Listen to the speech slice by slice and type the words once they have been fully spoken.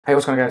Hey,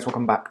 what's going on, guys?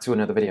 Welcome back to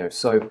another video.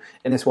 So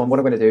in this one, what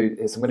I'm going to do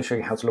is I'm going to show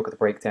you how to look at the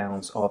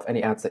breakdowns of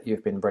any ads that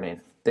you've been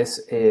running. This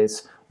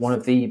is one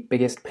of the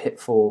biggest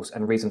pitfalls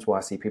and reasons why I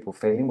see people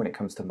failing when it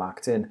comes to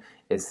marketing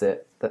is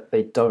that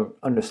they don't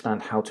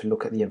understand how to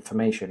look at the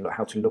information,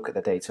 how to look at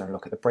the data and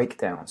look at the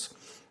breakdowns.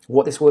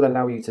 What this will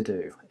allow you to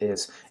do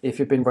is if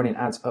you've been running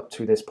ads up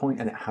to this point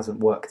and it hasn't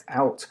worked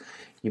out,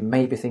 you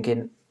may be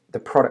thinking the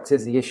product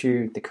is the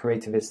issue, the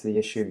creative is the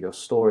issue, your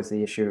store is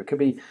the issue. It could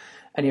be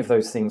any of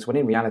those things, when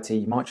in reality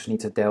you might just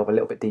need to delve a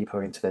little bit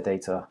deeper into the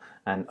data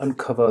and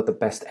uncover the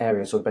best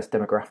areas or the best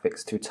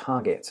demographics to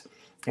target.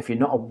 If you're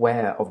not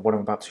aware of what I'm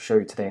about to show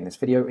you today in this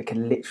video, it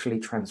can literally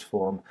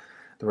transform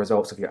the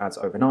results of your ads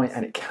overnight,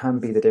 and it can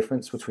be the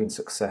difference between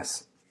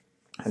success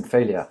and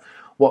failure.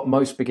 What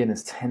most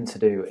beginners tend to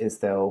do is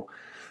they'll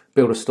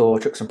build a store,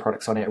 chuck some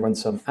products on it, run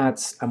some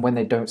ads, and when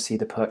they don't see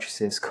the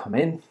purchases come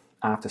in,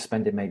 after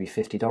spending maybe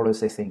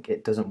 $50, they think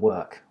it doesn't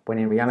work. When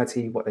in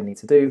reality, what they need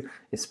to do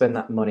is spend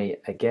that money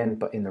again,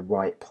 but in the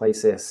right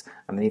places,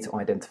 and they need to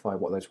identify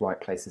what those right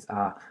places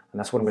are. And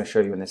that's what I'm going to show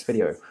you in this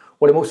video.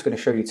 What I'm also going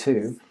to show you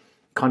too,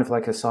 kind of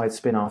like a side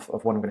spin-off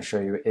of what I'm going to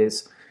show you,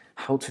 is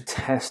how to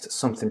test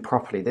something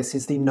properly. This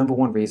is the number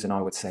one reason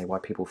I would say why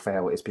people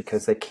fail, is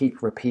because they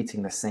keep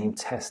repeating the same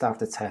test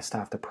after test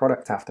after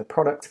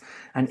product.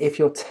 And if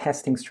your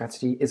testing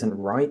strategy isn't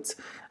right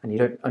and you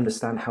don't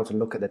understand how to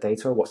look at the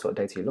data or what sort of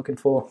data you're looking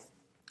for,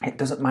 it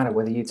doesn't matter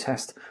whether you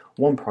test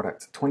one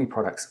product, 20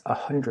 products,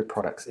 100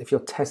 products. If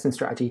your testing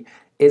strategy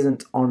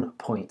isn't on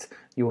point,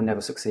 you will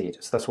never succeed.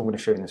 So that's what I'm going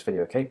to show you in this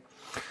video, okay?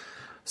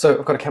 So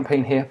I've got a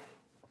campaign here.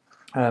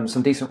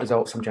 Some decent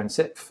results from Jan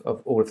 6th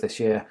of all of this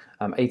year,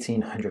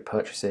 1,800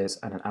 purchases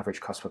and an average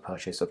cost per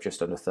purchase of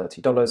just under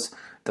 $30.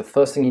 The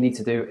first thing you need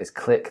to do is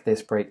click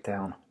this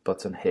breakdown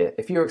button here.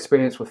 If you're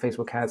experienced with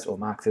Facebook ads or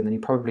marketing, then you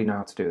probably know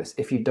how to do this.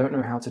 If you don't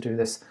know how to do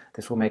this,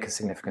 this will make a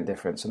significant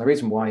difference. And the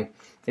reason why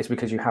is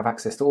because you have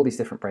access to all these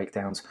different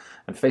breakdowns,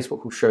 and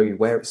Facebook will show you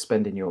where it's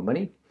spending your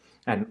money,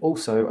 and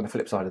also on the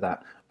flip side of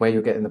that, where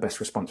you're getting the best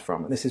response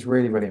from. And this is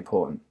really, really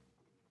important.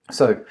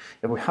 So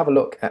if we have a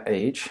look at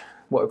age,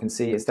 what we can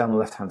see is down the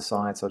left hand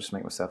side, so I'll just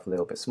make myself a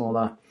little bit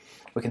smaller.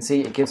 We can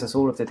see it gives us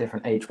all of the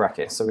different age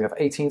brackets. So we have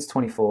 18 to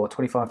 24,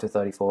 25 to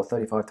 34,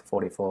 35 to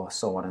 44,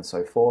 so on and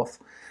so forth.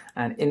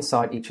 And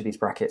inside each of these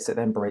brackets, it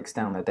then breaks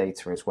down the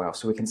data as well.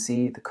 So we can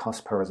see the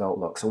cost per result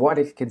look. So what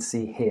you can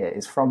see here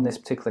is from this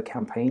particular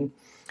campaign,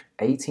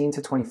 18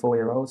 to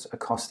 24-year-olds are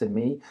costing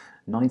me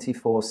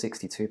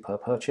 $94.62 per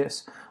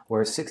purchase,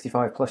 whereas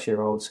 65 plus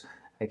year olds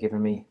are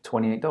giving me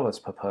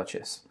 $28 per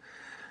purchase.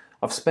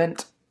 I've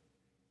spent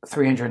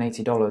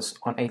 $380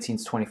 on 18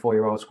 to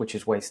 24-year-olds, which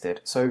is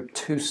wasted. So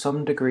to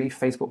some degree,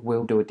 Facebook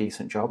will do a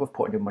decent job of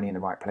putting your money in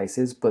the right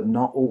places, but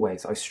not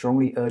always. I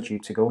strongly urge you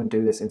to go and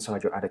do this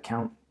inside your ad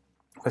account,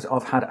 because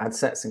I've had ad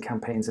sets and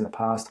campaigns in the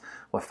past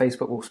where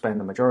Facebook will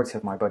spend the majority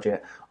of my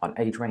budget on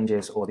age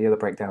ranges or the other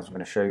breakdowns I'm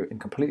going to show you in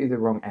completely the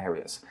wrong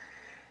areas.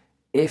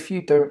 If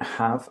you don't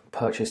have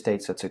purchase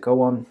data to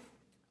go on,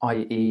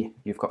 i.e.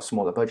 you've got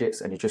smaller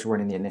budgets and you're just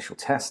running the initial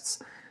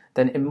tests,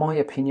 then in my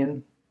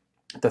opinion,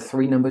 the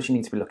three numbers you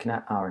need to be looking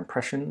at are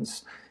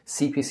impressions,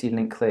 CPC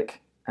link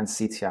click, and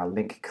CTR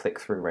link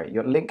click-through rate.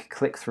 Your link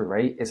click-through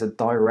rate is a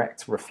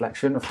direct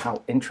reflection of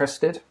how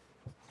interested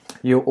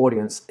your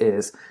audience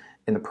is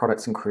in the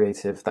products and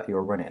creative that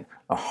you're running.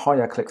 A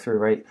higher click-through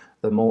rate,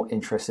 the more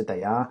interested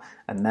they are,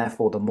 and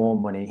therefore the more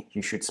money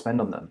you should spend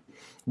on them.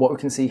 What we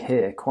can see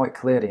here quite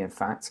clearly, in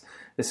fact,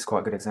 this is quite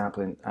a good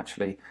example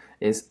actually,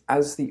 is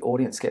as the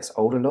audience gets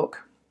older,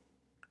 look,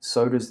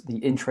 so does the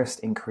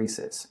interest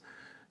increases.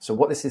 So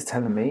what this is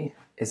telling me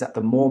is that the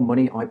more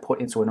money I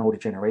put into an older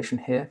generation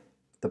here,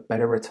 the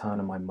better return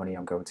on my money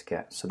I'm going to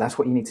get. So that's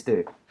what you need to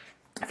do.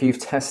 If you've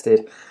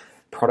tested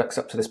products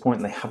up to this point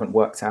and they haven't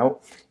worked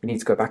out, you need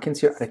to go back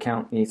into your ad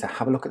account, you need to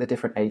have a look at the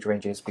different age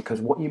ranges,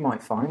 because what you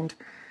might find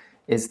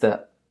is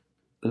that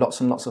lots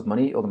and lots of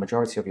money, or the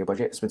majority of your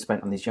budget, has been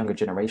spent on these younger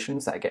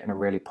generations that are getting a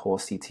really poor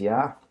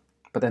CTR,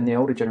 but then the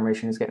older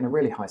generation is getting a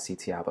really high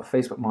CTR, but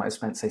Facebook might have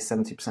spent, say,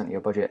 70% of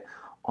your budget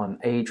on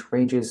age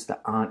ranges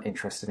that aren't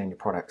interested in your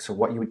product. So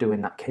what you would do in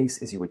that case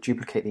is you would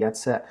duplicate the ad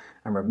set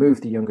and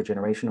remove the younger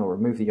generation or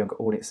remove the younger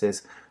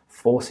audiences,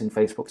 forcing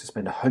Facebook to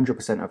spend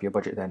 100% of your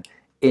budget then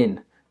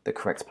in the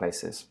correct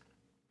places.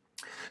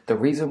 The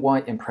reason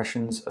why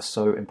impressions are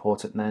so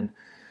important then,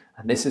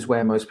 and this is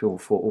where most people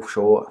fall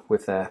short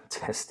with their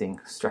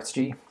testing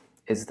strategy,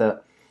 is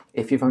that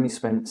if you've only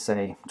spent,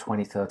 say,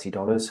 $20,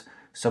 $30,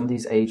 some of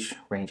these age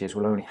ranges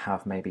will only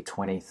have maybe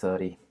 20,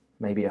 30,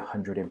 maybe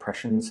 100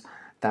 impressions.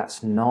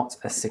 That's not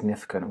a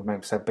significant, we'll make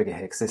myself bigger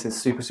here because this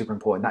is super, super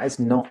important. That is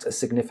not a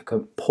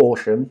significant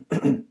portion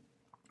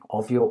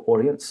of your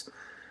audience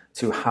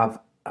to have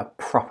a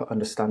proper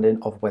understanding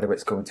of whether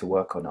it's going to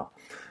work or not.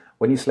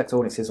 When you select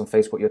audiences on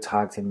Facebook, you're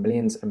targeting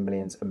millions and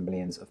millions and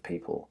millions of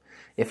people.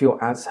 If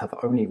your ads have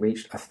only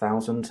reached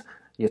 1,000,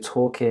 you're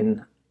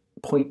talking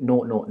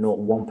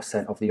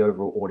 0.0001% of the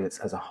overall audience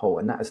as a whole,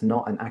 and that is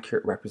not an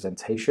accurate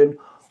representation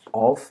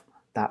of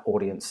that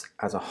audience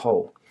as a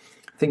whole.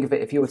 Think of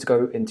it, if you were to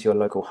go into your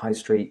local high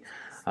street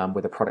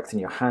with a product in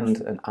your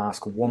hand and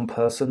ask one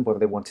person whether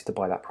they wanted to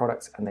buy that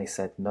product and they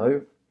said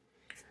no,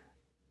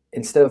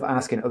 instead of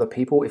asking other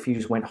people, if you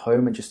just went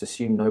home and just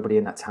assumed nobody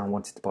in that town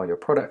wanted to buy your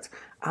product,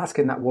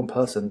 asking that one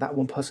person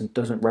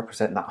doesn't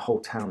represent that whole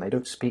town. They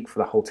don't speak for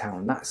the whole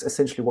town. That's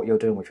essentially what you're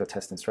doing with your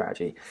testing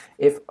strategy.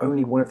 If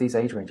only one of these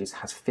age ranges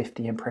has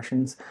 50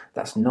 impressions,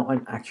 that's not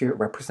an accurate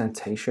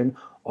representation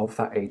of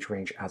that age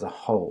range as a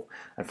whole.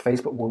 And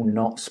Facebook will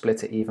not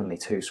split it evenly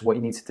too. So what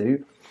you need to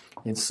do,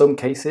 in some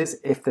cases,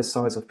 if there's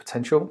signs of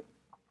potential,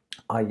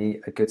 i.e.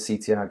 a good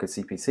CTR, a good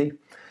CPC,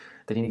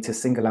 then you need to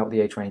single out the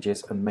age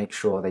ranges and make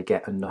sure they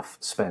get enough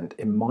spend.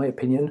 In my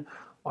opinion,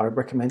 I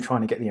recommend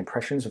trying to get the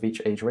impressions of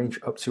each age range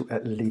up to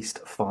at least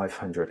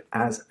 500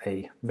 as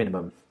a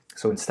minimum.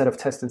 So instead of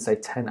testing, say,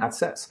 10 ad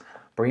sets,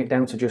 bring it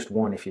down to just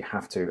one if you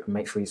have to, and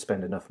make sure you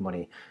spend enough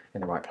money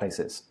in the right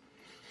places.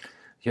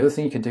 The other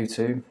thing you can do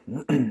too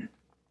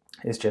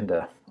is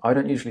gender. I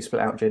don't usually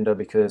split out gender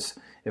because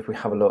if we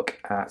have a look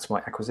at my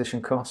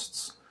acquisition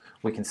costs,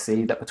 we can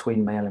see that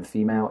between male and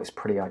female is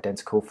pretty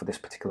identical for this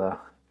particular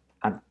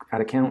ad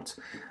account.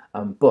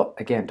 But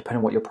again, depending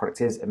on what your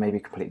product is, it may be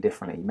completely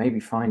differently. You may be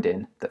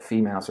finding that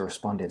females are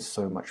responding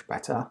so much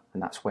better,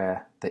 and that's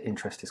where the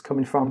interest is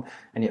coming from,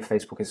 and yet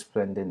Facebook is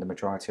spending the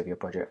majority of your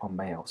budget on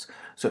males.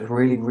 So it's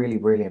really, really,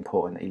 really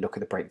important that you look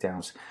at the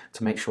breakdowns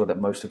to make sure that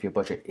most of your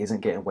budget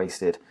isn't getting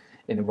wasted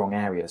in the wrong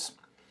areas.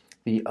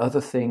 The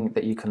other thing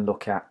that you can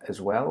look at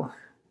as well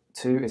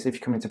too is if you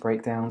come into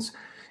breakdowns,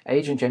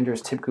 age and gender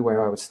is typically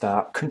where I would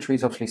start. Country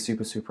is obviously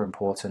super, super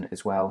important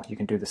as well. You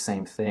can do the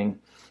same thing.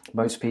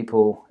 Most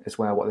people as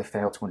well, what they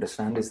fail to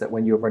understand is that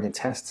when you're running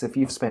tests, if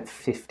you've spent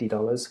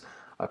 $50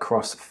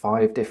 across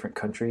 5 different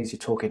countries, you're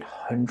talking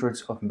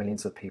hundreds of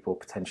millions of people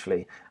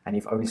potentially, and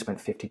you've only spent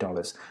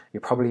 $50.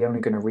 You're probably only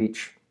going to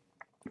reach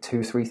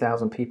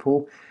 2,000-3,000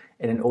 people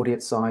in an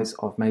audience size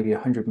of maybe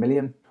 100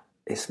 million.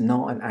 It's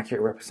not an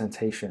accurate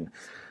representation.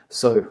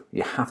 So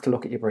you have to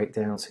look at your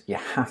breakdowns. You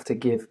have to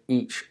give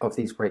each of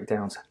these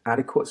breakdowns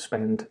adequate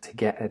spend to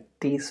get a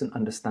decent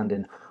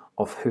understanding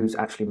of who's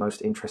actually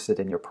most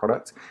interested in your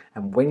product.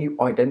 And when you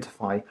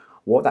identify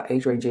what that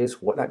age range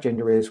is, what that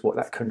gender is, what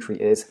that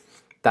country is,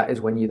 that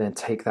is when you then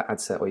take that ad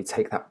set or you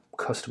take that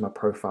customer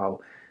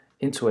profile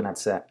into an ad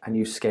set and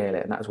you scale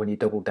it. And that is when you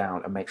double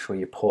down and make sure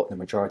you put the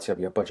majority of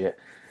your budget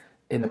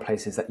in the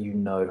places that you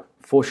know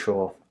for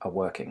sure are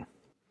working.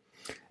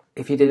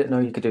 If you didn't know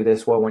you could do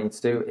this, what I want you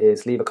to do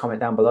is leave a comment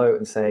down below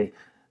and say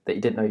that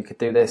you didn't know you could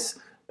do this.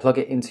 Plug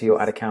it into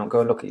your ad account, go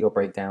and look at your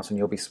breakdowns and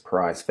you'll be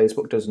surprised.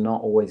 Facebook does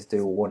not always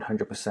do a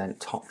 100%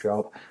 top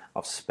job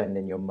of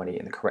spending your money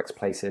in the correct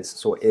places.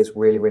 So it is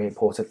really, really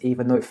important,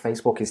 even though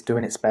Facebook is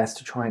doing its best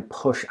to try and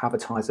push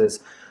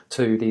advertisers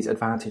to these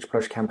Advantage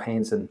Push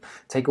campaigns and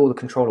take all the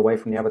control away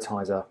from the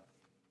advertiser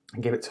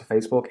and give it to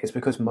Facebook, is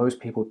because most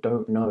people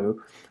don't know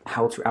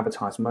how to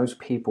advertise. Most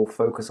people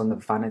focus on the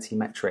vanity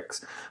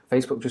metrics.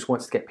 Facebook just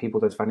wants to get people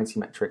those vanity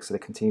metrics so they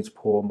continue to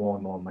pour more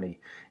and more money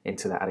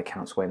into their ad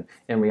accounts, when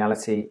in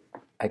reality,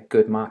 a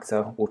good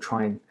marketer will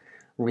try and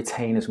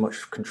retain as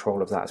much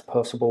control of that as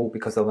possible,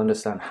 because they'll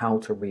understand how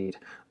to read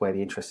where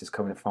the interest is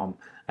coming from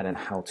and then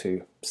how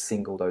to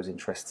single those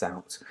interests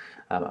out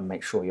and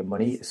make sure your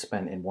money is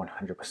spent in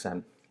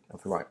 100%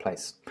 of the right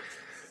place.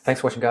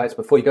 Thanks for watching, guys.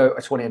 Before you go, I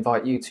just want to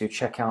invite you to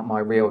check out my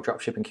real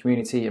dropshipping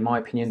community. In my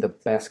opinion, the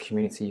best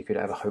community you could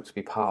ever hope to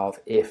be part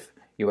of if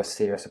you are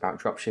serious about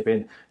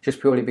dropshipping,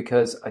 just purely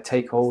because I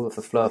take all of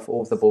the fluff,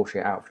 all of the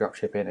bullshit out of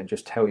dropshipping and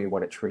just tell you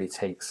what it truly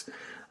takes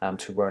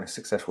to run a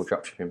successful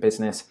dropshipping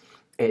business.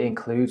 It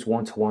includes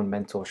one-to-one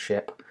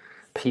mentorship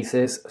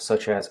pieces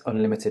such as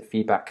unlimited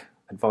feedback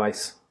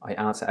advice. I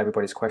answer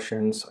everybody's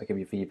questions. I give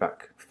you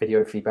feedback,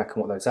 video feedback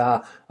on what those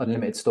are,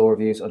 unlimited store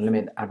reviews,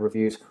 unlimited ad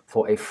reviews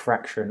for a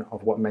fraction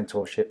of what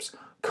mentorships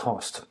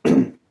cost.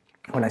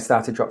 When I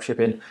started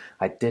dropshipping,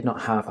 I did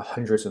not have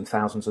hundreds and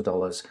thousands of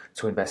dollars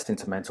to invest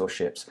into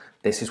mentorships.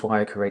 This is why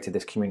I created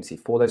this community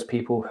for those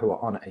people who are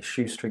on a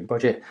shoestring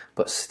budget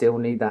but still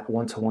need that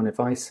one-to-one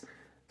advice.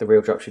 The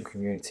real dropshipping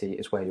community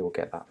is where you'll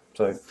get that.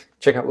 So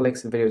check out the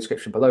links in the video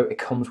description below. It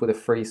comes with a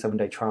free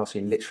 7-day trial, so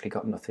you literally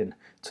got nothing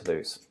to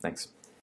lose. Thanks.